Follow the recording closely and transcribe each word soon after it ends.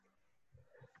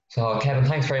So, Kevin,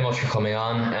 thanks very much for coming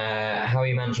on. How are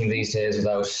you managing these days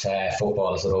without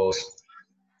football, I suppose?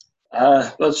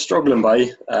 Well, struggling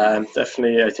by.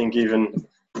 Definitely, I think even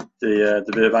the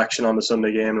bit of action on the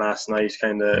Sunday game last night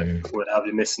kind of Mm. would have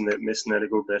you missing it a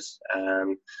good bit.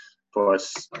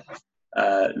 But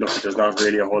look, there's not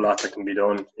really a whole lot that can be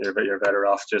done. You're better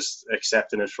off just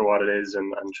accepting it for what it is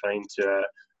and trying to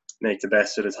make the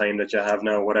best of the time that you have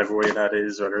now, whatever way that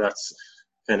is, whether that's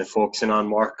kind of focusing on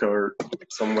work or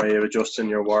some way of adjusting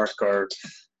your work or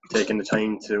taking the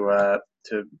time to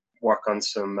work on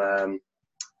some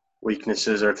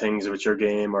weaknesses or things with your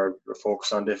game or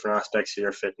focus on different aspects of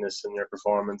your fitness and your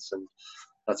performance. And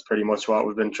that's pretty much what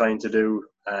we've been trying to do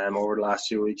over the last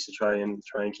few weeks to try and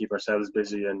keep ourselves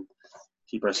busy and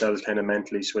keep ourselves kind of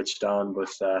mentally switched on.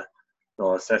 But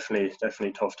no, it's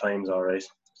definitely tough times, all right.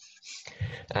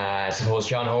 I suppose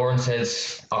John Horan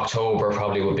says October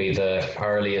probably would be the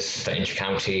earliest that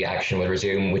inter-county action would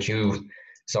resume. Would you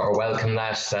sort of welcome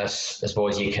that? That I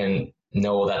suppose you can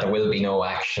know that there will be no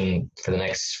action for the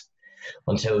next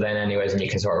until then, anyways, and you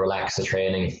can sort of relax the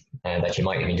training that you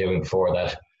might have been doing before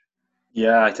that.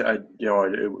 Yeah,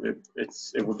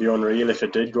 it would be unreal if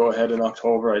it did go ahead in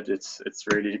October. It's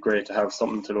really great to have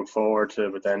something to look forward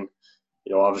to. But then,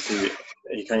 obviously,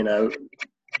 he kind of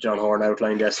John Horn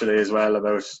outlined yesterday as well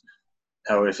about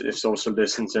how if social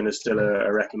distancing is still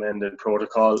a recommended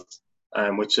protocol,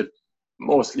 which it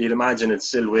mostly you'd imagine it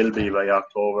still will be by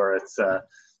October.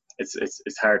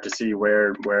 It's hard to see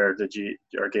where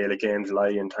or Gaelic games lie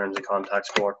in terms of contact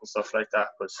sport and stuff like that.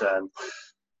 But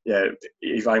yeah,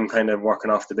 if I'm kind of working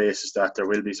off the basis that there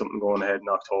will be something going ahead in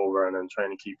October, and I'm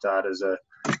trying to keep that as a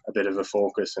bit of a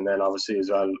focus, and then obviously as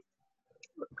well,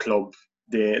 club.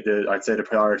 I'd say the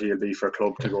priority will be for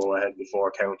club to go ahead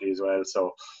before county as well.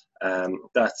 So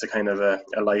that's a kind of a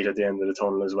light at the end of the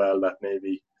tunnel as well. That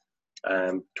maybe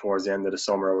towards the end of the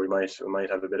summer we might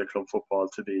have a bit of club football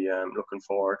to be looking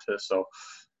forward to. So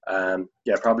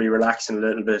yeah, probably relaxing a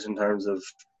little bit in terms of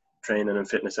training and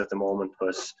fitness at the moment,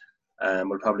 but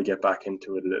we'll probably get back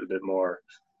into it a little bit more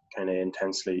kind of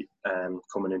intensely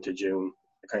coming into June,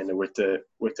 kind of with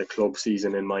the club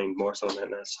season in mind more so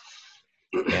than this.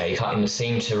 Yeah, you kind of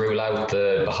seem to rule out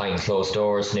the behind closed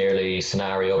doors nearly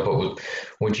scenario, but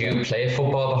would you play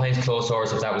football behind closed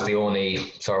doors if that was the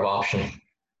only sort of option?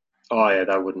 Oh yeah,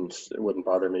 it wouldn't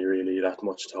bother me really that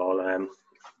much at all.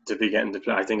 To be getting to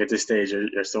play, I think at this stage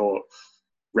you're so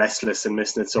restless and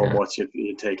missing it so Yeah. much.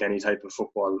 You'd take any type of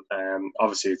football.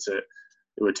 Obviously, it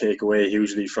would take away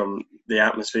hugely from the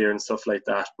atmosphere and stuff like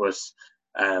that. But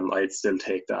I'd still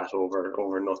take that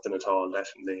over nothing at all.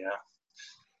 Definitely, yeah.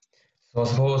 So I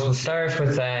suppose we'll start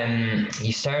with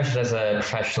you started as a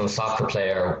professional soccer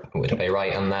player, would I be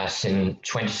right on that, in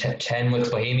 2010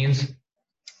 with Bohemians?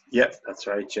 Yep, that's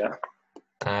right.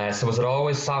 Yeah. So was it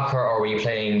always soccer or were you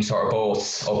playing sort of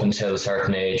both up until a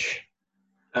certain age?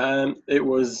 It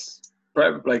was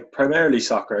like primarily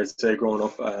soccer. I'd say growing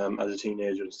up as a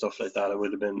teenager and stuff like that, it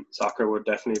would have been soccer. Would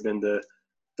definitely have been the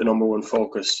number one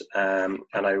focus. And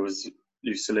I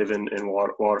used to live in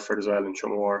Waterford as well in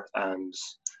Tramore,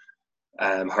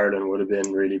 and hurling would have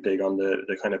been really big on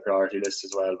the kind of priority list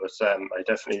as well. But I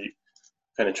definitely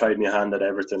kind of tried my hand at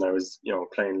everything. I was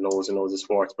playing loads and loads of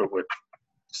sports, but with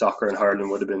soccer and hurling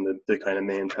would have been the kind of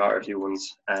main priority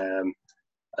ones. And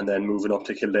then moving up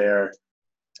to Kildare,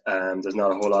 there's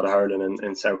not a whole lot of hurling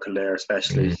in South Kildare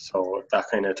especially, Mm. so that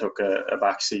kind of took a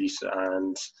back seat,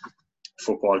 and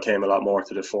football came a lot more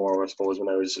to the fore, I suppose, when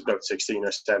I was about 16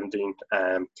 or 17.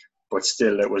 But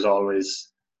still, it was always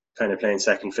kind of playing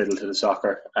second fiddle to the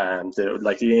soccer.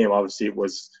 The aim, obviously,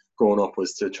 was growing up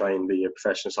was to try and be a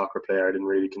professional soccer player. I didn't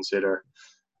really consider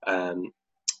um,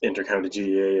 intercounty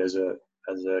GAA as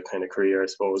a kind of career, I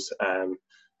suppose.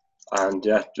 And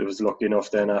yeah, I was lucky enough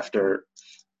then after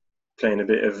playing a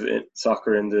bit of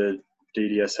soccer in the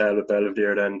DDSL with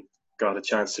Belvedere, then got a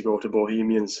chance to go to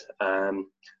Bohemians. And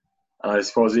I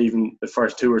suppose even the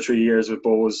first 2 or 3 years with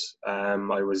Bows,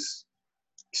 I was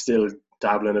still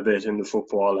dabbling a bit in the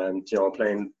football and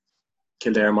playing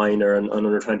Kildare minor and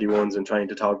under 21s and trying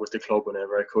to talk with the club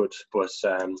whenever I could. But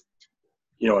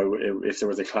if there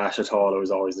was a clash at all, it was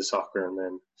always the soccer.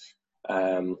 And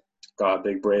then got a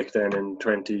big break then in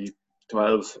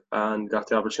 2012 and got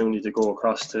the opportunity to go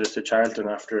across to Charlton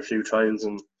after a few trials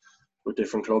and with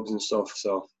different clubs and stuff.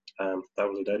 So that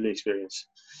was a deadly experience.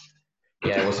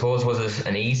 Yeah, well, I suppose was it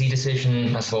an easy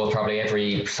decision? I suppose probably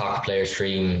every soccer player's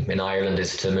dream in Ireland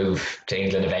is to move to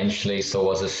England eventually. So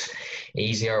was it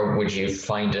easier? Would you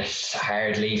find it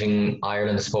hard leaving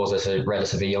Ireland, I suppose, at a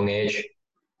relatively young age?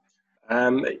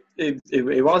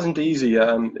 It wasn't easy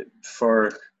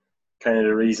for kind of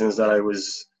the reasons that I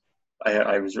was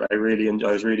I was really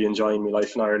enjoying my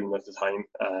life in Ireland at the time.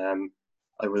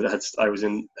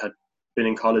 Had been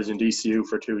in college in DCU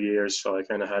for 2 years, so I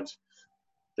kind of had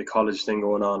the college thing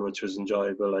going on, which was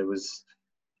enjoyable. I was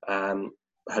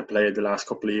had played the last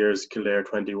couple of years Kildare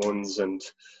 21s and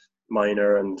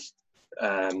minor, and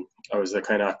I was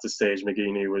kind of at the stage.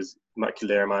 McGeaney was my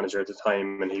Kildare manager at the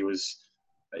time, and he was,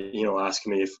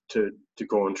 asking me to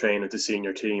go and train with the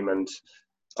senior team, and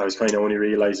I was kind of only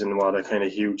realising what a kind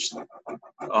of huge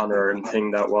honour and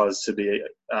thing that was to be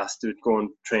asked to go and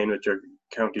train with your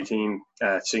county team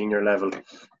at senior level,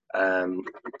 and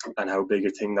how big a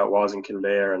thing that was in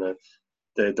Kildare, and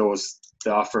the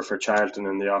offer for Charlton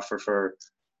and the offer for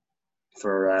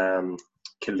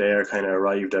Kildare kind of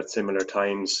arrived at similar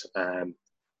times, and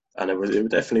it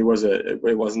definitely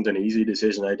it wasn't an easy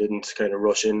decision. I didn't kind of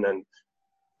rush in and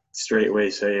straight away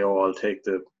say, "Oh, I'll take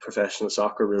the professional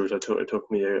soccer route." It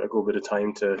took me a good bit of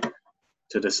time to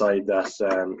decide that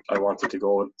I wanted to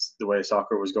go the way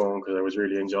soccer was going, because I was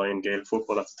really enjoying Gaelic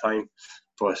football at the time.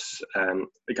 But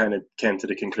I kind of came to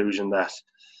the conclusion that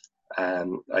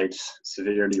I'd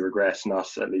severely regret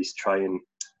not at least trying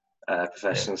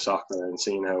professional soccer and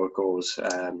seeing how it goes,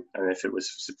 and if it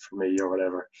was for me or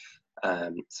whatever.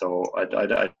 So I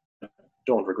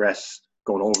don't regret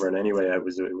going over in any way. It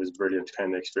was brilliant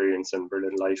kind of experience and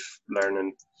brilliant life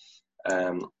learning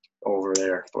over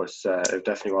there, but it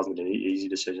definitely wasn't an easy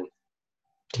decision.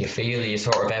 Do you feel you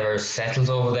sort of ever settled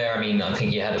over there? I mean, I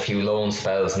think you had a few loan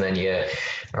spells and then you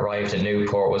arrived at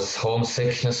Newport. Was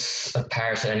homesickness a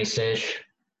part at any stage?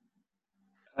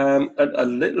 A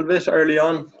little bit early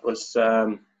on, was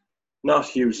not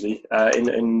hugely.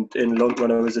 In London,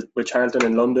 when I was with Charlton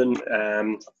in London,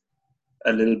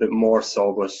 a little bit more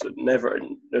so, but never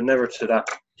to that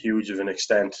huge of an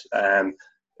extent. It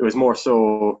was more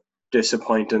so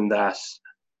disappointing that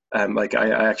I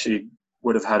actually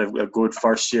would have had a good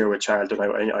first year with Charlton.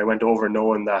 I went over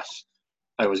knowing that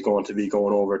I was going to be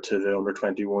going over to the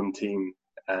under-21 team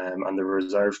and the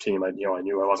reserve team. I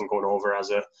knew I wasn't going over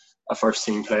as a first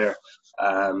team player,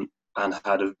 and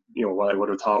had what I would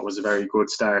have thought was a very good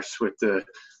start with the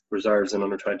reserves and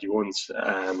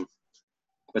under-21s.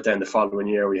 But then the following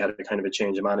year we had a kind of a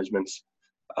change of management,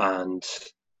 and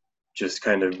just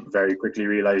kind of very quickly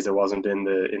realised I wasn't in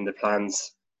the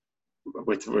plans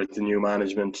with the new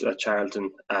management at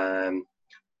Charlton. And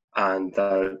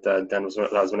then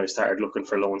was when I started looking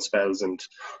for loan spells, and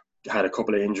had a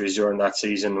couple of injuries during that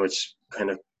season, which kind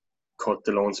of cut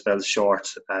the loan spells short.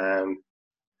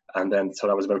 And then so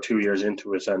that was about 2 years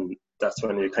into it, and that's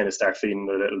when you kind of start feeling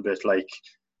a little bit like,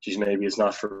 geez, maybe it's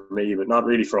not for me, but not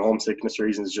really for homesickness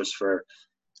reasons, just for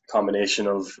a combination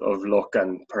of luck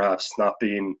and perhaps not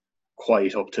being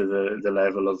quite up to the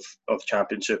level of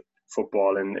championship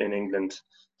football in England.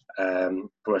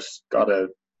 But got a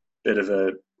bit of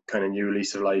a kind of new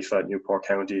lease of life at Newport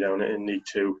County down in League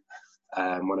Two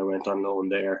when I went on loan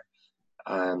there.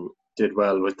 Did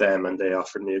well with them, and they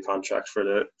offered me a contract for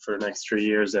the next 3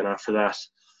 years then after that.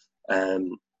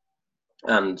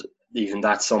 And even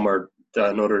that summer,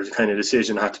 another kind of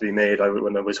decision had to be made.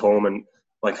 When I was home and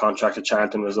my contract at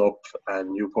Charlton was up,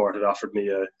 and Newport had offered me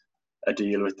a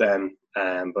deal with them,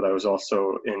 but I was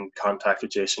also in contact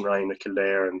with Jason Ryan at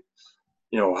Kildare, and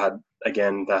had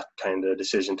again that kind of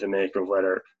decision to make of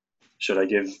whether should I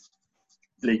give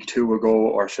League Two a go,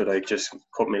 or should I just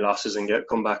cut my losses and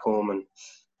come back home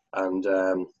and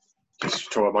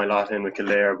just throw my lot in with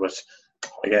Kildare. But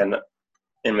again,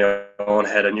 in my own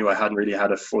head, I knew I hadn't really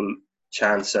had a full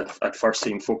chance at first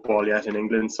team football yet in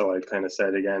England, so I kind of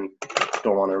said again,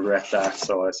 don't want to regret that.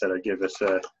 So I said I'd give it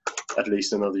at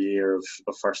least another year of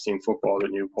first team football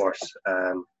at Newport,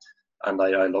 and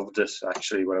I loved it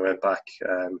actually when I went back.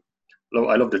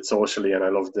 I loved it socially, and I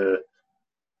loved the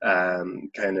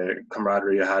kind of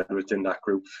camaraderie I had within that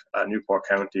group at Newport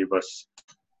County. But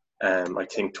I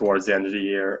think towards the end of the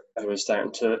year, I was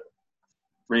starting to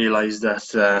realise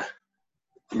that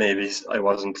maybe I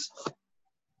wasn't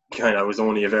I was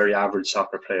only a very average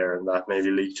soccer player, and that maybe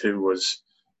League Two,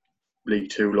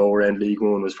 lower end League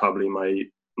One was probably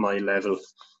my level,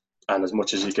 and as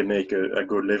much as you could make a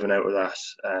good living out of that,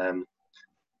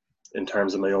 in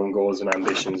terms of my own goals and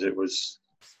ambitions, it was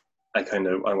I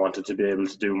wanted to be able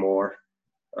to do more,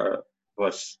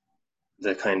 but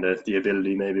the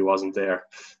ability maybe wasn't there,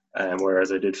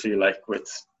 whereas I did feel like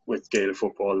with Gaelic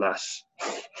football that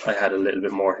I had a little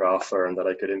bit more to offer, and that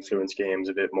I could influence games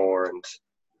a bit more, and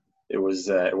it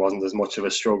wasn't as much of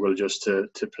a struggle just to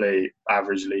play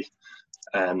averagely,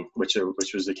 which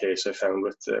was the case I found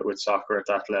with soccer at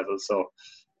that level. So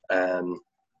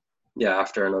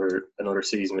after another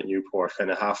season at Newport,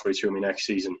 kind of halfway through my next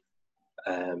season,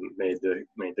 made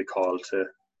the call to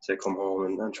come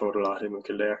home and throw the lot in with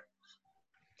Kildare.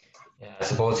 Yeah, I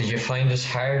suppose, did you find it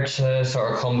hard to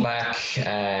sort of come back?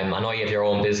 I know you have your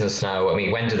own business now. I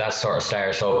mean, when did that sort of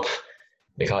start up?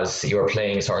 Because you were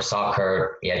playing sort of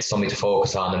soccer, you had something to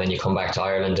focus on, and then you come back to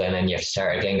Ireland, and then you have to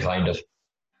start again, kind of.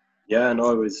 Yeah,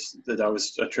 no, that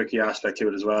was a tricky aspect to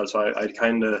it as well. So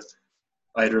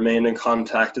I'd remained in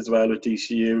contact as well with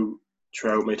DCU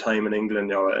throughout my time in England.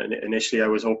 You know, initially I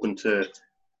was hoping to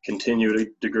continue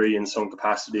the degree in some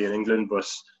capacity in England, but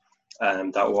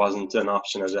that wasn't an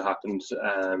option as it happened.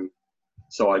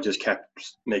 So I just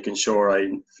kept making sure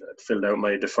I filled out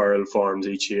my deferral forms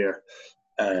each year.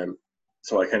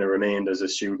 So I kind of remained as a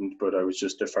student, but I was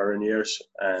just deferring years.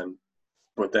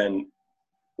 But then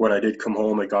when I did come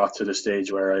home, it got to the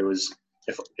stage where I was,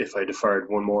 if I deferred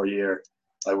one more year,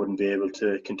 I wouldn't be able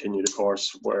to continue the course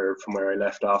from where I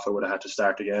left off. I would have had to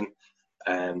start again.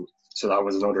 So that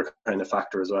was another kind of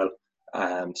factor as well.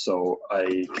 So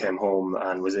I came home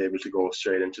and was able to go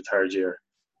straight into third year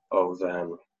of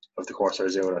the course I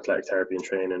was doing, athletic therapy and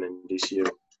training in DCU.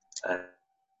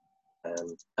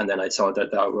 And then I saw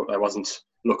that I wasn't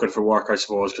looking for work, I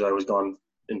suppose, because I was gone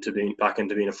back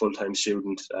into being a full-time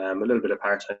student. A little bit of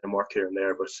part-time work here and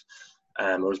there, but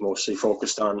I was mostly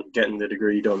focused on getting the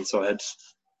degree done. So I had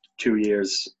 2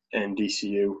 years in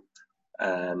DCU,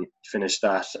 finished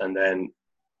that, and then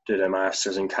did a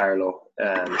master's in Carlow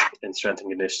in strength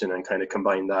and conditioning, and kind of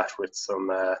combined that with some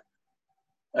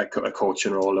a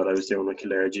coaching role that I was doing with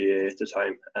Kildare GA at the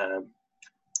time.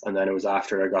 And then it was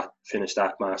after I got finished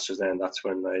that master's, then that's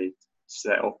when I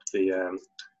set up the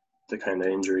kind of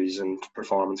injuries and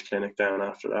performance clinic down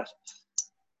after that.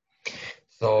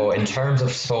 So in terms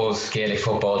of, suppose, Gaelic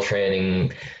football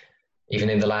training, even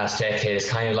in the last decade, it's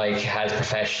kind of like has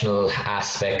professional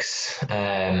aspects,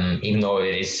 even though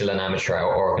it is still an amateur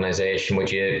organisation.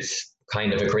 Would you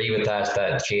kind of agree with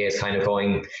that GA is kind of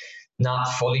going not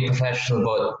fully professional,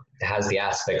 but has the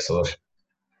aspects of it?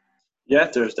 Yeah,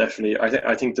 there's definitely.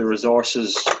 I think the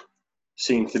resources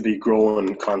seem to be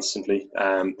growing constantly.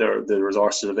 The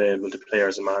resources available to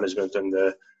players and management, and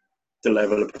the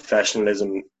level of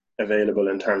professionalism available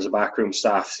in terms of backroom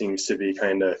staff seems to be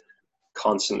kind of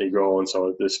constantly growing.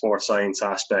 So the sports science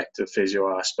aspect, the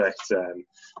physio aspect,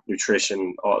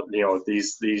 nutrition,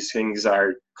 these things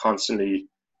are constantly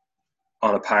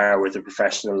on a par with the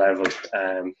professional level.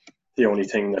 The only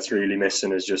thing that's really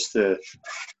missing is just the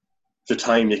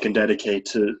time you can dedicate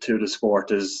to the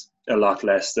sport is a lot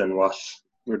less than what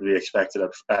would be expected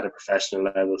at a professional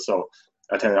level. So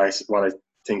I think what I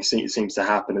think seems to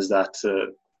happen is that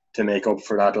to make up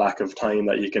for that lack of time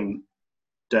that you can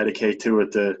dedicate to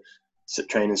it, the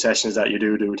training sessions that you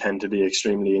do tend to be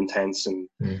extremely intense and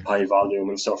high volume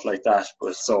and stuff like that.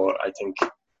 But so I think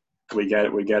we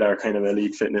get our kind of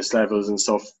elite fitness levels and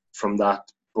stuff from that,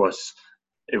 but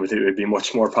it would be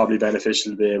much more probably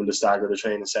beneficial to be able to stagger the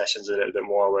training sessions a little bit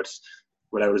more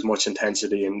without as much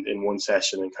intensity in one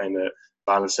session, and kind of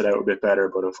balance it out a bit better.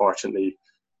 But unfortunately,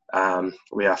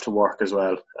 we have to work as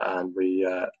well, and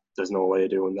there's no way of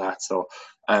doing that. So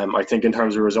I think in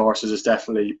terms of resources, it's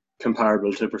definitely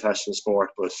comparable to professional sport,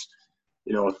 but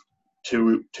you know,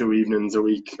 two evenings a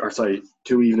week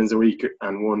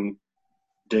and one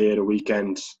day at a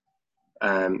weekend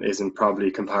isn't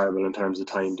probably comparable in terms of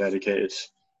time dedicated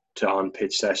to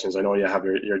on-pitch sessions. I know you have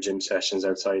your gym sessions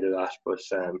outside of that, but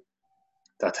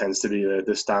that tends to be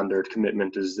the standard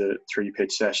commitment, is the 3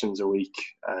 pitch sessions a week,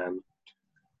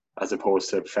 as opposed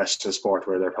to professional sport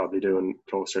where they're probably doing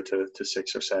closer to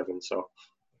 6 or 7. So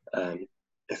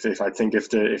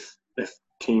if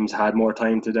teams had more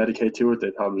time to dedicate to it,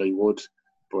 they probably would,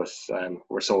 but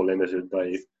we're so limited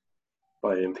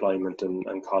by employment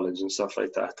and college and stuff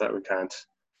like that we can't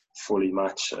fully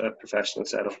match a professional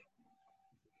setup.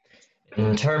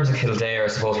 In terms of Kildare, I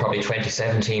suppose probably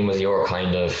 2017 was your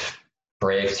kind of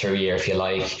breakthrough year, if you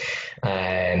like.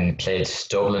 Played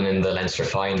Dublin in the Leinster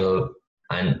final,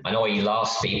 and I know you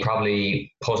lost, but you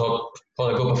probably put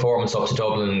a good performance up to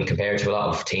Dublin compared to a lot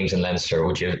of teams in Leinster.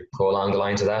 Would you go along the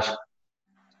lines of that?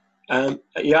 I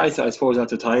suppose at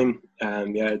the time,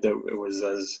 it was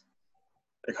as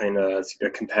a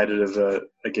competitive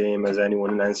a game as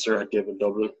anyone in Leinster had given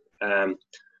Dublin.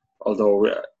 Although,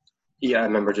 I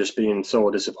remember just being so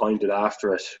disappointed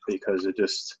after it, because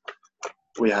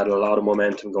we had a lot of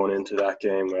momentum going into that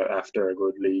game after a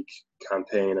good league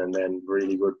campaign and then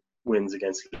really good wins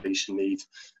against Laois and Meath.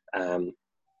 And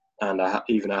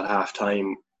even at half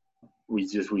time, we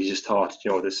just thought,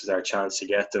 this is our chance to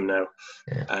get them now.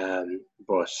 Yeah.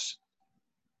 But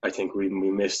I think we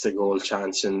missed a goal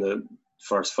chance in the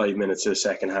first 5 minutes of the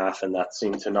second half, and that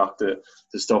seemed to knock the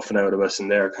stuffing out of us. And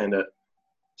there kind of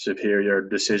superior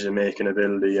decision making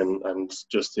ability and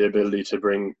just the ability to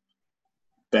bring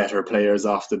better players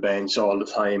off the bench all the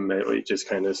time. It just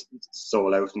kind of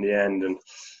sold out in the end,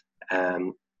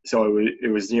 and so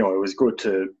it was it was good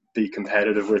to be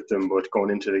competitive with them. But going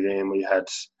into the game, we had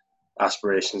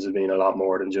aspirations of being a lot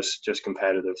more than just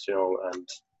competitive, and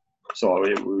so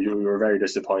we were very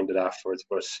disappointed afterwards.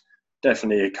 But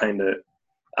definitely, kind of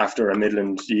after a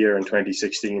Midland year in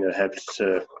 2016, it helped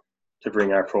to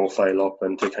bring our profile up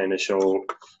and to kind of show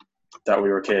that we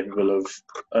were capable of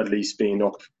at least being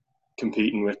up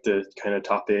competing with the kind of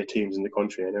top 8 teams in the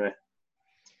country anyway.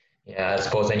 Yeah, I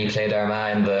suppose then you played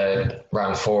Armagh in the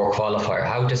round 4 qualifier.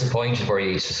 How disappointed were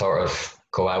you to sort of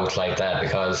go out like that?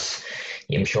 Because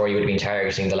I'm sure you would have been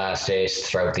targeting the last 8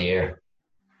 throughout the year.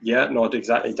 Yeah, no,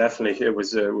 exactly, definitely. It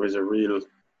was a real,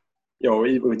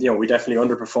 we definitely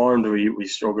underperformed. We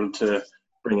struggled to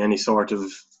bring any sort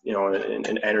of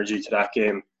an energy to that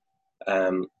game,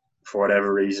 for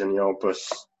whatever reason, but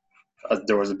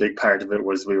there was a big part of it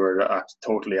was we were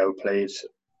totally outplayed.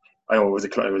 I know it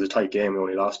was a tight game. We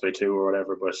only lost by 2 or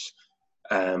whatever, but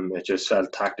it just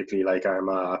felt tactically like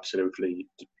Armagh absolutely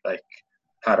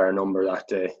had our number that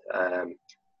day,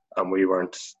 and we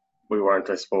weren't,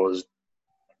 I suppose,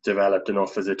 developed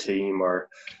enough as a team or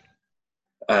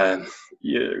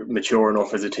mature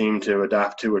enough as a team to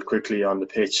adapt to it quickly on the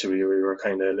pitch. We were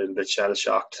kind of a little bit shell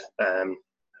shocked at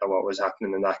what was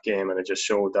happening in that game, and it just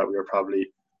showed that we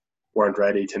weren't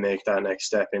ready to make that next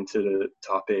step into the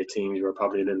top 8 teams. We were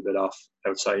probably a little bit off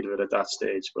outside of it at that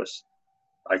stage, but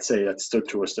I'd say that stood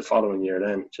to us the following year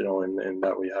then, in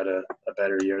that we had a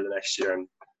better year the next year and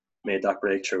made that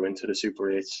breakthrough into the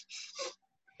Super 8s.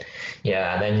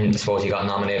 Yeah, and then I suppose you got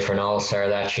nominated for an All-Star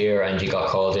that year and you got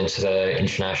called into the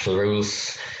international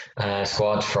rules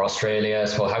squad for Australia.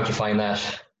 So how did you find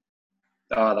that?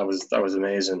 Oh, that was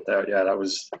amazing. That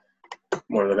was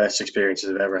one of the best experiences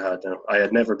I've ever had. Now, I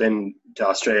had never been to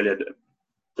Australia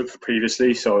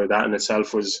previously, so that in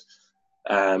itself was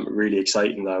really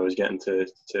exciting. That I was getting to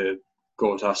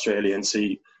go to Australia and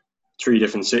see 3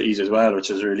 different cities as well, which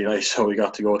was really nice. So we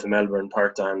got to go to Melbourne,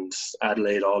 Perth and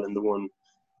Adelaide all in the one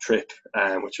trip,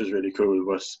 which was really cool.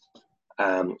 But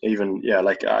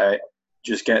I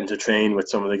just getting to train with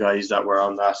some of the guys that were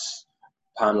on that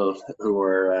panel who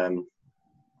were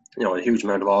a huge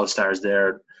amount of all-stars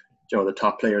there. The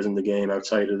top players in the game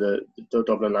outside of the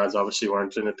Dublin lads obviously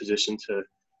weren't in a position to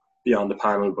be on the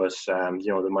panel, but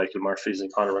the Michael Murphys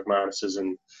and Conor McManus's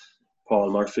and Paul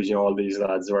Murphys, all these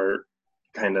lads were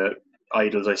kind of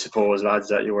idols, I suppose, lads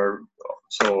that you were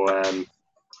so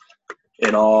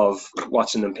in awe of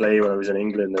watching them play when I was in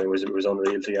England. And it was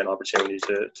unreal to get an opportunity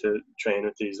to train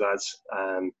with these lads,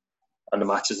 and the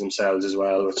matches themselves as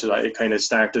well, which it kind of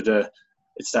started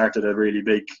a really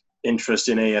big interest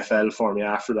in AFL for me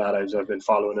after that. I've been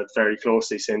following it very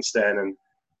closely since then, and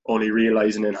only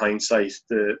realising in hindsight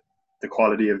the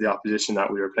quality of the opposition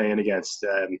that we were playing against.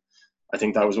 I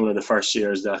think that was one of the first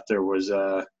years that there was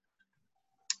a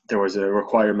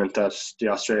requirement that the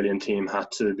Australian team had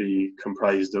to be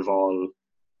comprised of all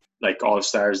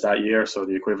stars that year, so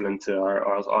the equivalent to our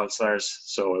all stars.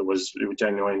 So it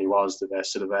genuinely was the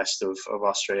best of the best of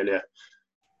Australia.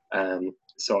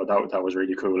 So that was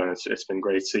really cool, and it's been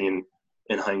great seeing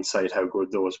in hindsight how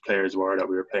good those players were that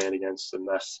we were playing against. And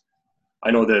that, I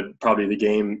know that probably the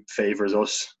game favours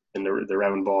us in the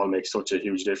round ball, makes such a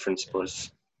huge difference, but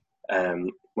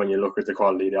when you look at the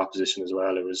quality of the opposition as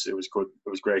well, it was good. It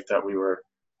was great that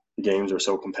the games were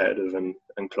so competitive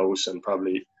and close, and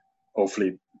probably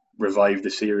hopefully revived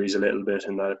the series a little bit,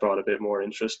 and that it brought a bit more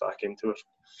interest back into it.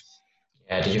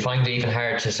 Yeah, did you find it even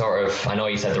hard to sort of, I know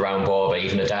you said the round ball, but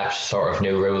even adapt sort of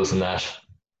new rules and that?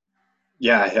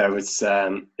 Yeah,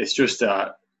 it's just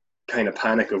a kind of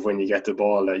panic of when you get the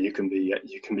ball that you can be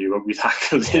rugby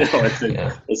tackled.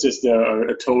 It's just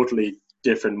a totally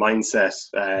different mindset.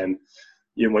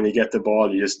 When you get the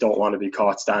ball, you just don't want to be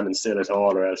caught standing still at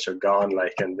all, or else you're gone.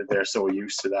 And they're so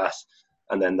used to that,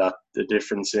 and then the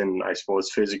difference in, I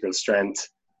suppose, physical strength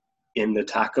in the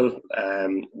tackle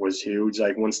was huge.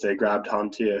 Once they grabbed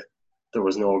onto you, there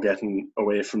was no getting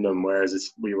away from them.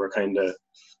 Whereas we were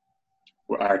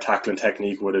our tackling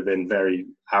technique would have been very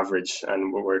average,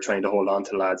 and we were trying to hold on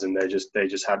to lads, and they just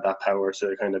had that power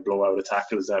to kind of blow out the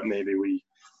tackles that maybe we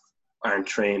aren't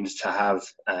trained to have.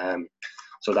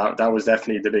 So that was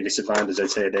definitely the biggest advantage I'd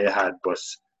say they had, but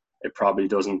it probably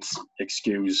doesn't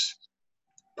excuse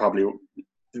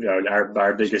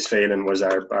our biggest failing was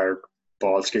our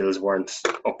ball skills weren't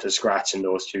up to scratch in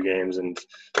those 2 games, and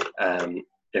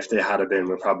if they had been,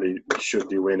 we probably should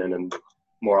be winning, and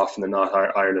more often than not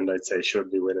Ireland, I'd say,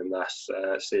 should be winning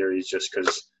that series, just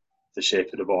because the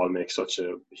shape of the ball makes such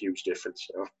a huge difference.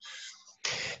 So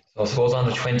I suppose on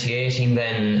to 2018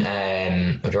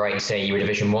 then, would you right in saying you were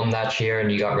Division 1 that year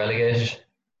and you got relegated?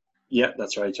 Yeah,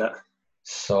 that's right. Yeah.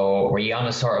 So were you on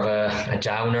a sort of a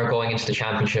downer going into the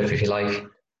championship, if you like?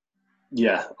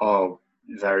 Yeah. Oh,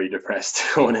 very depressed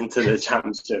going into the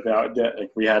championship.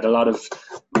 Like, we had a lot of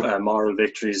moral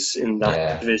victories in that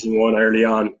Yeah. Division 1 early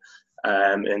on,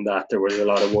 in that there was a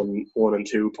lot of 1 and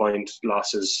 2 point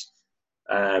losses.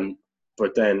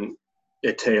 But then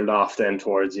it tailed off then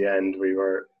towards the end. We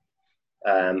were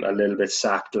a little bit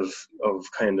sapped of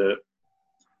kind of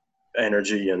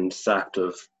energy and sapped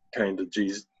of kind of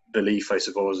belief, I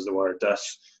suppose is the word, that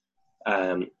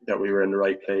we were in the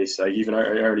right place. Like even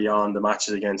early on, the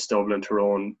matches against Dublin,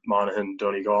 Tyrone, Monaghan,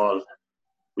 Donegal,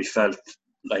 we felt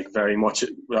like very much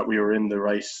that we were in the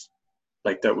right,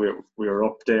 like that we were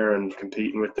up there and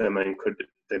competing with them, and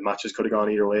the matches could have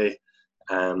gone either way.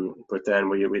 But then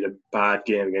we had a bad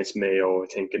game against Mayo, I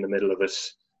think, in the middle of it,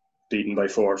 beaten by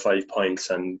 4 or 5 points,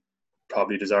 and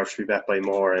probably deserved to be bet by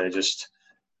more. And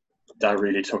that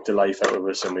really took the life out of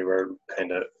us, and we were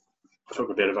kind of took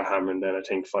a bit of a hammer. And then I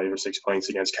think 5 or 6 points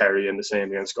against Kerry and the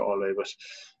same against Galway. But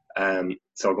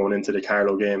so going into the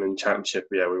Carlow game in championship,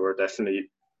 yeah, we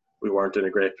weren't in a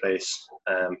great place.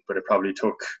 But it probably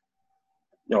took,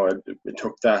 it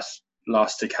took that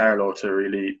loss to Carlow to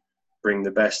really bring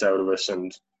the best out of us,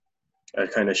 and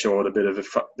it kind of showed a bit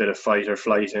of fight or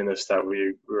flight in us, that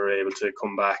we were able to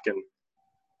come back and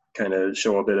kind of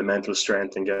show a bit of mental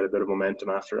strength and get a bit of momentum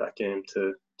after that game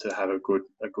to have a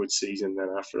good season then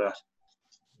after that.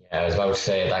 Yeah, I was about to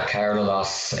say that Carlow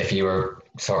loss, if you were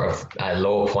sort of at a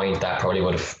low point, that probably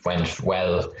would have went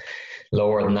well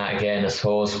lower than that again, I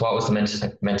suppose. What was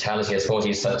the mentality? I suppose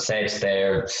you said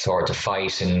there sort of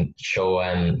fight and show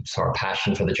sort of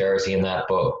passion for the jersey and that,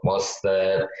 but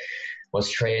was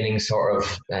training sort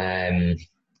of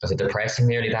was it depressing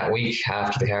nearly that week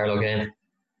after the Carlow game?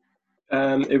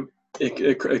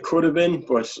 It could have been,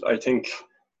 but I think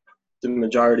the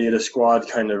majority of the squad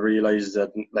kind of realised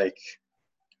that, like,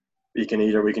 we can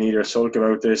either sulk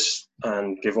about this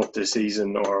and give up this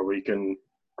season, or we can,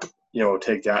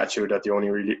 take the attitude that the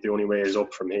only way is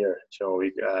up from here. It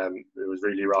was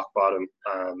really rock bottom.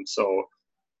 So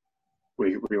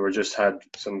we were just had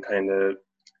some kind of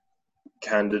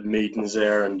candid meetings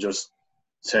there and just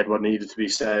said what needed to be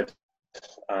said,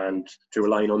 and drew a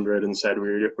line under it and said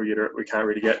we can't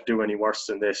really do any worse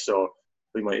than this, so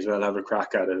we might as well have a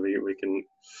crack at it.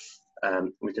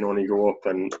 We can only go up,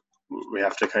 and we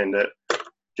have to kind of,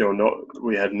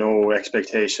 we had no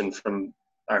expectation from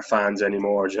our fans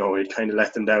anymore. We'd kind of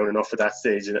let them down enough at that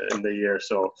stage in the year,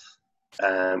 so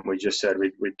we just said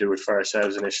we'd do it for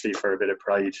ourselves initially, for a bit of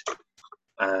pride.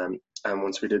 And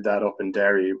once we did that up in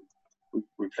Derry,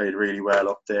 we played really well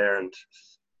up there, and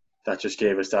that just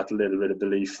gave us that little bit of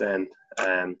belief then,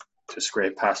 to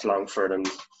scrape past Longford, and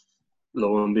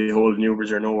lo and behold,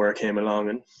 Newbridge or nowhere came along,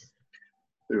 and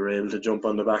we were able to jump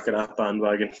on the back of that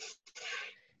bandwagon.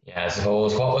 Yeah, I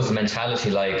suppose, what was the mentality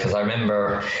like? Because I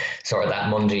remember sort of that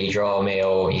Monday draw,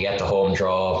 Mayo, you get the home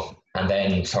draw, and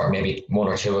then sort of maybe 1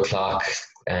 or 2 o'clock,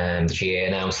 and the GA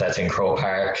announced that's in Croke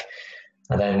Park.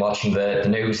 And then watching the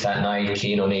news that night,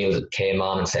 Cian O'Neill came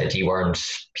on and said you weren't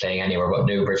playing anywhere but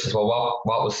Newbridge as well.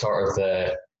 What was sort of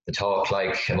the talk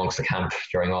like amongst the camp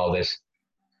during all this?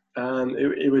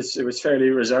 It was fairly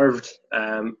reserved.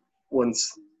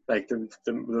 Once, like,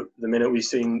 the minute we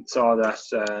saw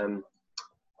that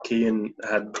Cian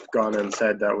had gone and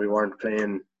said that we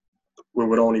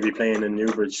would only be playing in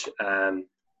Newbridge,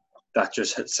 that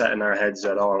just set in our heads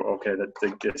that, okay,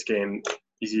 that this game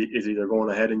is either going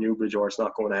ahead in Newbridge or it's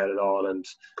not going ahead at all. And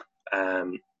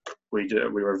we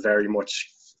were very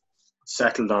much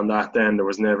settled on that then. There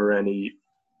was never any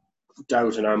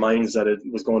doubt in our minds that it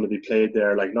was going to be played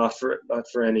there, like not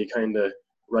for any kind of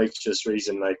righteous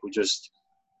reason. Like,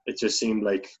 it just seemed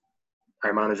like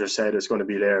our manager said it's going to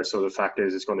be there, so the fact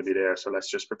is it's going to be there, so let's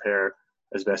just prepare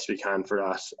as best we can for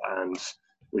that. And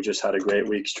we just had a great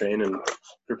week's training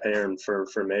preparing for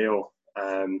Mayo.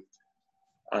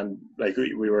 And like,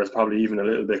 we were probably even a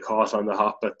little bit caught on the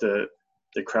hop at the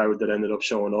crowd that ended up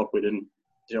showing up. We didn't,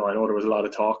 I know there was a lot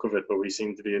of talk of it, but we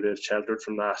seemed to be a bit sheltered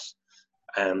from that.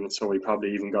 So we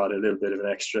probably even got a little bit of an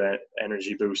extra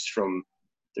energy boost from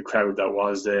the crowd that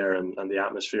was there, and the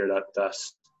atmosphere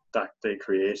that they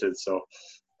created. So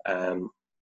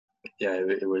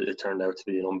it turned out to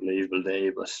be an unbelievable day.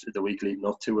 But the week leading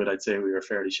up to it, I'd say we were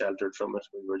fairly sheltered from it.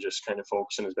 We were just kind of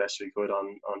focusing as best we could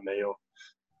on Mayo.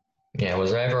 Yeah,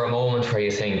 was there ever a moment where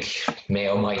you think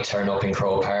Mayo might turn up in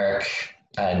Croke Park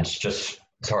and just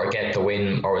sort of get the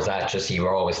win, or was that just you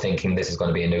were always thinking this is going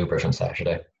to be a Newbridge on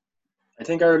Saturday? I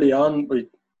think early on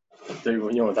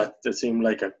that seemed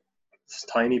like a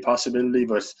tiny possibility,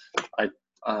 but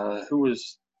who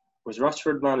was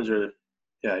Rochford manager?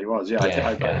 Yeah, he was. Yeah,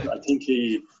 Yeah, yeah. I think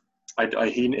he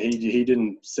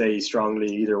didn't say strongly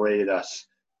either way that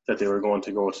they were going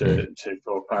to go to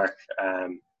Croke Park.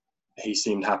 He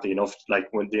seemed happy enough. Like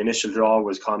when the initial draw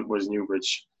was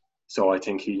Newbridge, so I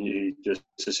think he just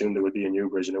assumed it would be in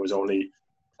Newbridge, and it was only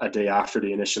a day after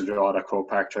the initial draw that Croke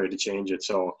Park tried to change it.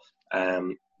 So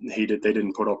they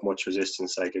didn't put up much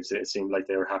resistance. Like it seemed like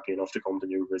they were happy enough to come to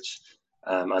Newbridge.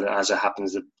 And as it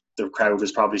happens, the crowd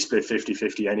was probably split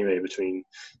 50-50 anyway between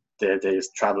they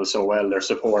travel so well, their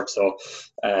support. So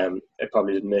it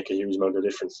probably didn't make a huge amount of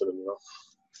difference to them, you know.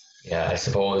 Yeah, I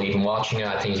suppose even watching it,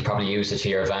 I think you probably used it to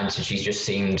your advantage. He just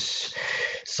seemed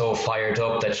so fired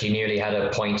up that you nearly had a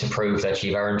point to prove that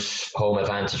you've earned home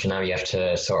advantage, and now you have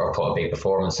to sort of put a big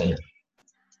performance in.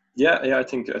 Yeah, I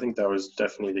think that was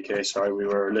definitely the case. Right, we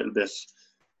were a little bit.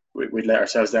 We'd let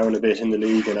ourselves down a bit in the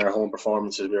league in our home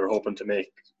performances. We were hoping to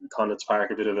make Connacht's Park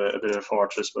a bit of a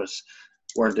fortress, but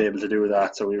weren't able to do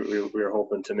that. So we were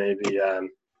hoping to maybe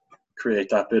create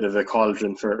that bit of a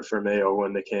cauldron for Mayo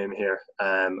when they came here.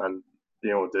 And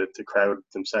the crowd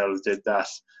themselves did that.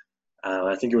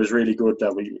 I think it was really good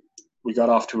that we got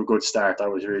off to a good start.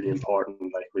 That was really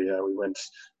important. Like we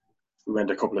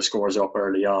went a couple of scores up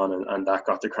early on, and that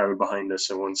got the crowd behind us.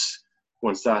 So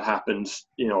once that happened,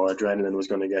 adrenaline was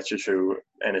going to get you through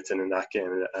anything in that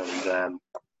game. And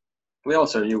we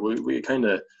also knew we kind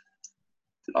of,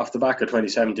 off the back of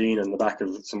 2017 and the back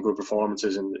of some good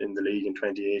performances in the league in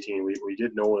 2018, we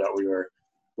did know that we were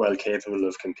well capable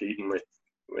of competing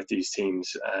with these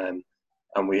teams.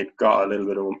 And we had got a little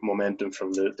bit of momentum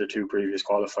from the two previous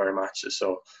qualifier matches.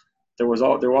 So there was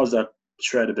that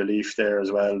shred of belief there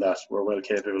as well that we're well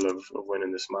capable of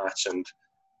winning this match. And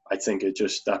I think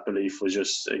that belief was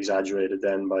just exaggerated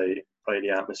then by the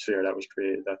atmosphere that was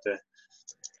created that day.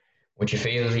 Would you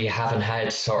feel you haven't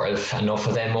had sort of enough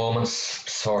of them moments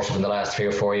sort of in the last 3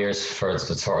 or 4 years for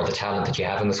sort of the talent that you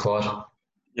have in the squad?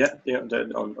 Yeah,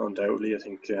 undoubtedly. I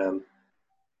think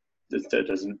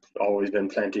there's always been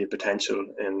plenty of potential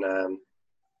in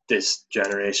this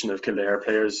generation of Kildare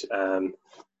players.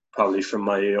 Probably from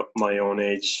my own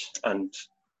age and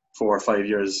 4 or 5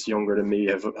 years younger than me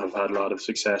have had a lot of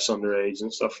success underage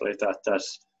and stuff like that. That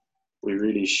we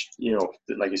really,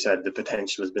 like you said, the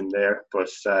potential has been there, but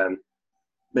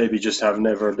maybe just have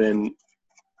never been,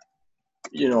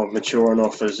 mature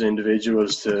enough as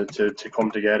individuals to come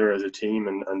together as a team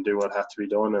and do what had to be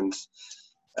done. And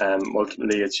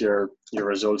ultimately, it's your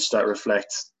results that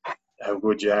reflect how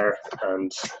good you are. And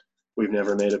we've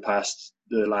never made it past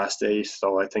the last 8.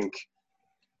 So I think,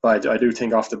 but I do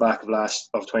think off the back of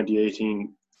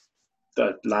 2018,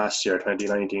 that last year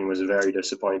 2019 was a very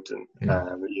disappointing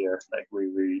year. Like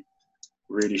we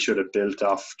really should have built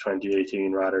off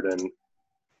 2018 rather than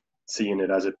seeing it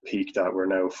as a peak that we're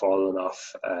now falling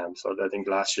off. So I think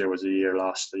last year was a year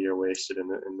lost, a year wasted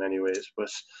in many ways.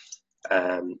 But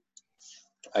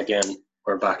again,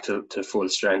 we're back to full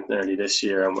strength nearly this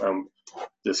year, and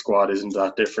the squad isn't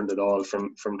that different at all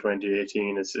from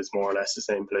 2018. It's more or less the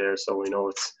same players, so we know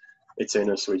it's in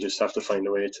us. We just have to find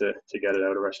a way to get it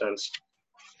out of ourselves.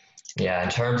 Yeah, in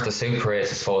terms of the Super 8, I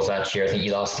suppose that year I think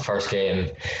you lost the first game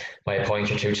by a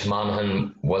point or two to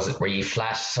Monaghan. Were you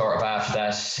flat sort of after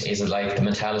that? Is it like the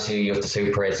mentality of the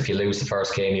Super 8s, if you lose the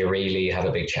first game you really have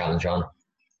a big challenge on?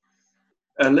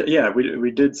 And yeah,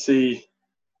 we did see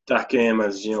that game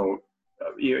as,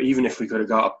 even if we could have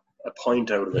got a point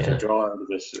out of it, a draw out of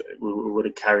it, we would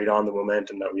have carried on the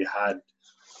momentum that we had.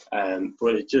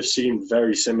 But it just seemed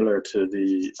very similar to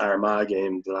the Armagh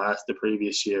game the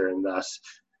previous year, in that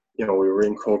we were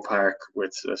in Croke Park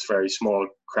with a very small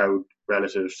crowd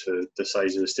relative to the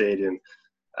size of the stadium,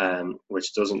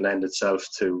 which doesn't lend itself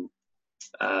to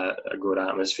a good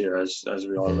atmosphere, as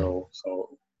we all know.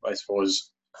 So I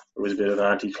suppose it was a bit of an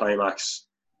anticlimax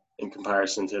in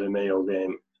comparison to the Mayo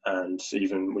game, and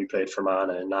even we played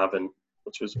Fermanagh in Navan,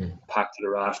 which was packed to the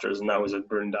rafters, and that was a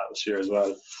brilliant atmosphere as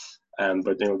well.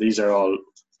 But these are all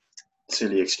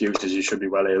silly excuses. You should be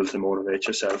well able to motivate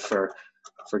yourself for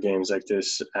games like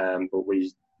this, but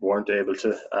we weren't able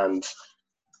to. And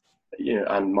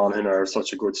and Monaghan are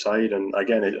such a good side, and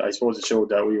again, I suppose it showed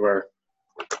that we were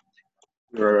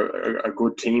a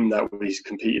good team, that we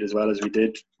competed as well as we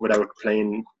did without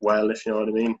playing well, if you know what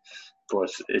I mean.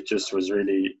 But it just was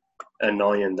really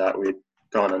annoying that we'd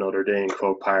gone another day in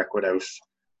Croke Park without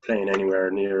playing anywhere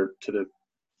near to the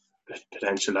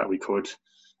potential that we could.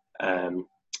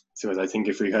 So I think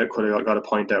if we could have got a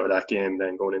point out of that game,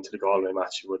 then going into the Galway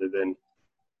match, we would have been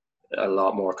a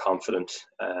lot more confident.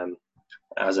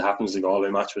 As it happens, the Galway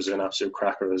match was an absolute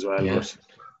cracker as well. Yeah. But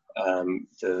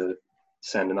the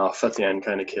sending off at the end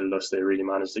kind of killed us. They really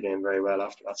managed the game very well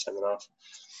after that sending off.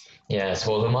 Yeah,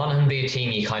 so will Monaghan be a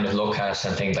team you kind of look at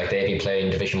and think like they've been playing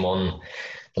Division 1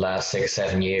 the last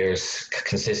 6-7 years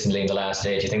consistently in the last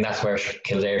 8? Do you think that's where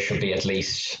Kildare should be at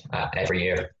least every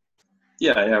year?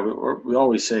 Yeah. We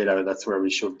always say that that's where we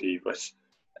should be, but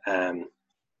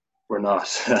we're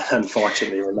not.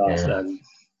 Unfortunately, we're not. Yeah. And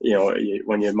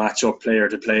when you match up player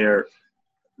to player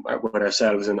with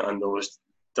ourselves and those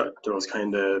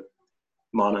kind of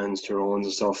Monaghans, Tyrones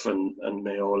and stuff, and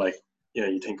Mayo, like,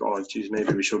 you think, oh geez,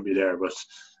 maybe we should be there, but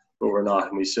we're not,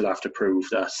 and we still have to prove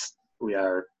that we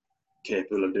are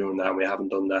capable of doing that, and we haven't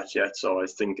done that yet. So I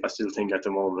still think at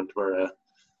the moment we're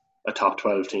a top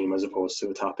 12 team as opposed to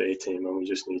a top 8 team, and we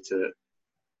just need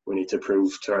to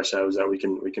prove to ourselves that we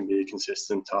can be a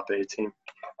consistent top 8 team.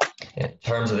 In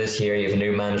terms of this year, you have a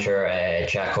new manager,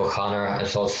 Jack O'Connor. I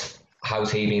suppose,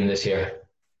 how's he been this year?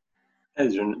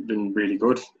 He's been really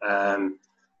good.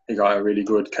 He got a really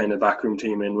good kind of backroom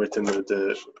team in with him, with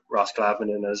the Ross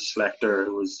Glavin in as a selector,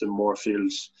 who was the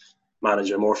Moorfield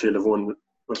manager. Moorfield have won,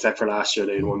 except for last year,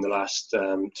 they'd won the last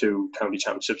 2 county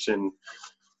championships in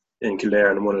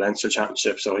Kildare and won a Leinster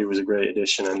championship, so he was a great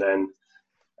addition. And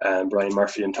then Brian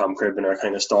Murphy and Tom Cribben are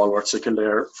kind of stalwarts of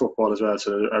Kildare football as well,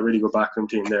 so a really good backroom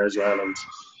team there as well.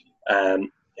 And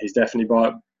he's definitely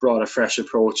brought a fresh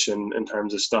approach in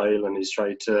terms of style, and he's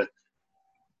tried to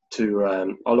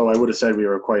although I would have said we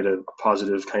were quite a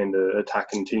positive kind of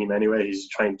attacking team anyway, he's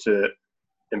trying to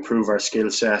improve our skill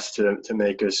set to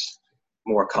make us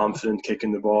more confident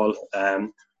kicking the ball,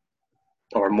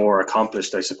 or more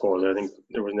accomplished, I suppose. I think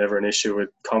there was never an issue with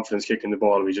confidence kicking the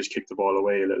ball. We just kicked the ball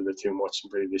away a little bit too much in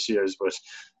previous years, but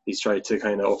he's tried to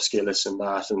kind of upskill us in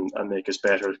that and make us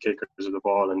better kickers of the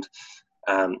ball.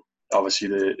 And obviously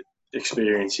the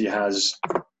experience he has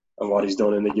and what he's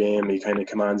done in the game, he kind of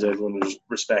commands everyone's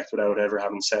respect without ever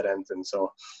having said anything.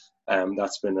 So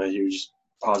that's been a huge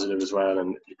positive as well.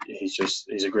 And he's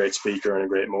a great speaker and a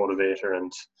great motivator.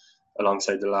 And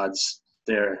alongside the lads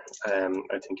there, I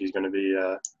think he's going to be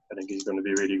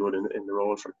really good in the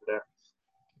role for there.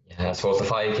 Yeah, I suppose the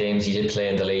 5 games he did play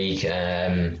in the league,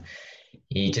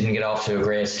 he didn't get off to a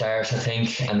great start, I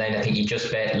think, and then I think he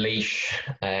just bet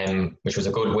Laois, which was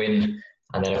a good win,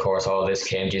 and then of course all this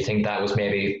came. Do you think that was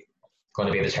maybe going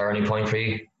to be the turning point for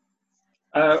you?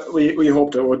 We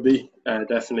hoped it would be,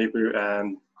 definitely. We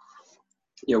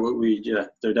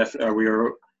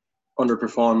were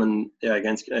underperforming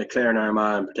against Clare and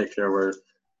Armagh in particular, were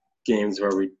games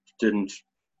where we didn't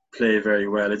play very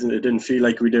well. It didn't feel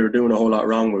like we were doing a whole lot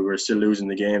wrong. We were still losing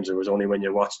the games. It was only when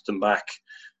you watched them back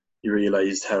you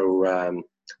realised how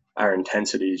our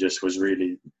intensity just was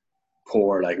really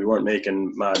poor. Like, we weren't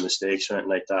making mad mistakes or anything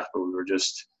like that, but we were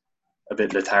just a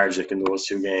bit lethargic in those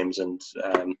 2 games. And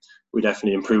we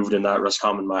definitely improved in that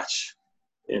Roscommon match.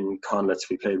 In Conlets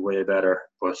we played way better,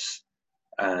 but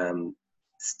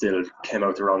still came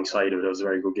out the wrong side of it. It was a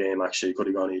very good game, actually. Could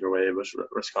have gone either way, but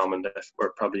Roscommon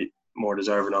were probably more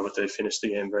deserving of it. They finished the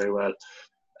game very well.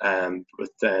 But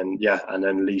then, and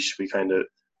then Laois, we kind of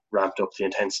ramped up the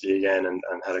intensity again and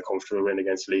had a comfortable win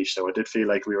against Laois. So it did feel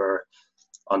like we were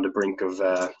on the brink of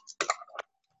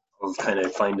kind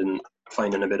of finding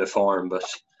a bit of form, but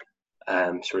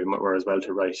so we were as well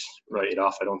to write it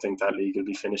off. I don't think that league will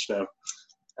be finished now.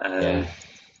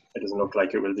 It doesn't look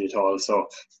like it will be at all. So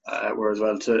we're as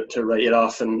well to write it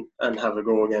off and have a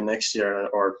go again next year.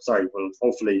 We'll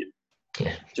hopefully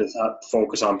just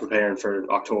focus on preparing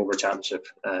for October championship,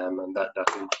 and that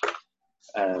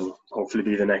will hopefully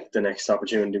be the next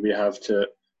opportunity we have to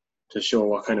show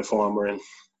what kind of form we're in.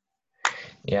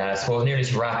 Yeah, I suppose nearly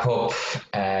to wrap up,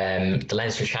 the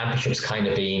Leinster Championship's kind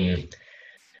of been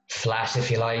flat,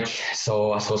 if you like.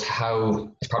 So I suppose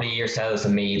it's probably yourselves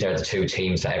and me, they're the 2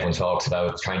 teams that everyone talks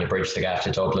about trying to bridge the gap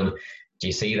to Dublin. Do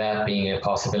you see that being a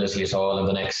possibility at all in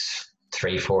the next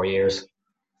 3-4 years?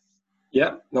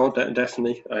 Yeah, no,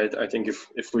 definitely. I think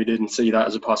if we didn't see that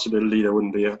as a possibility, there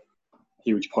wouldn't be a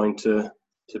huge point to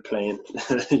playing.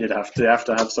 You'd have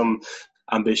to have some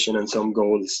ambition and some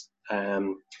goals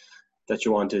that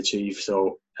you want to achieve.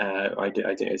 So I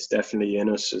think it's definitely in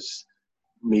us.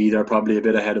 They're probably a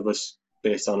bit ahead of us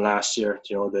based on last year.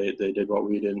 They did what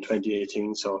we did in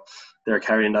 2018, so they're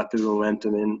carrying that bit of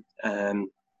momentum in.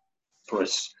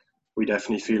 But we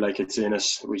definitely feel like it's in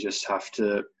us. We just have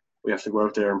to go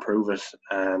out there and prove it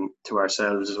to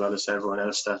ourselves as well as to everyone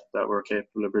else that we're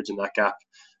capable of bridging that gap,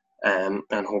 and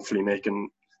hopefully making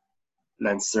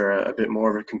Leinster a bit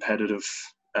more of a competitive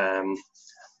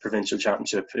provincial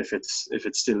championship if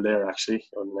it's still there. Actually,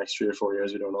 in the next 3 or 4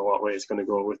 years, we don't know what way it's going to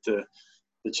go with the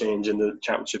the change in the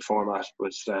championship format.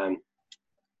 But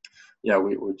yeah,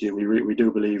 we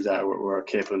do believe that we're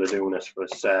capable of doing it, but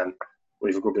we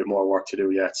have a good bit more work to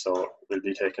do yet. So we'll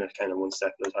be taking it kind of one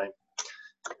step at a time.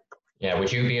 Yeah,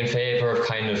 would you be in favour of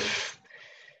kind of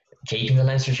keeping the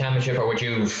Leinster Championship, or would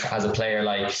you, as a player,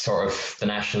 like sort of the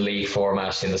National League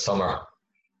format in the summer?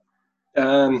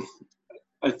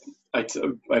 I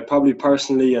probably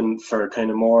personally, and for kind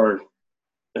of more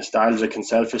nostalgic and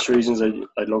selfish reasons,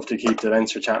 I'd love to keep the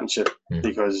Leinster Championship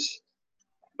because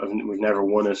we've never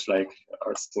won it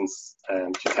since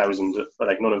 2000.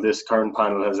 Like none of this current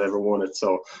panel has ever won it,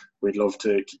 so we'd love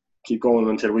to keep going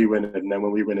until we win it, and then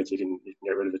when we win it, you can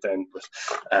get rid of it then.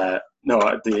 But no,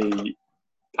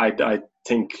 I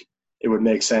think it would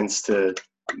make sense to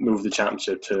move the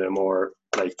championship to a more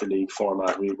like the league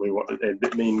format. We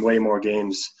it mean way more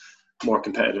games, more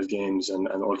competitive games, and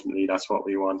ultimately that's what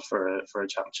we want for a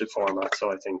championship format.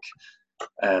 So I think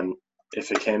if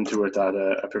it came to it that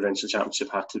a provincial championship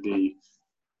had to be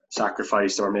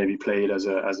sacrificed or maybe played as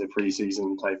a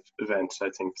pre-season type event,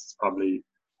 I think it's probably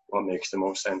what makes the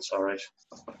most sense. All right.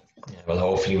 Yeah, well,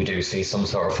 hopefully we do see some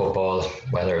sort of football,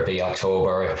 whether it be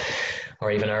October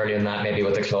or even earlier than that, maybe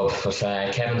with the club. But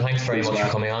Kevin, thanks very much for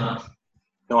coming on.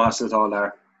 No hassle at all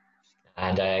there.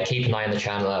 And keep an eye on the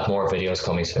channel. I have more videos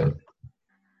coming soon.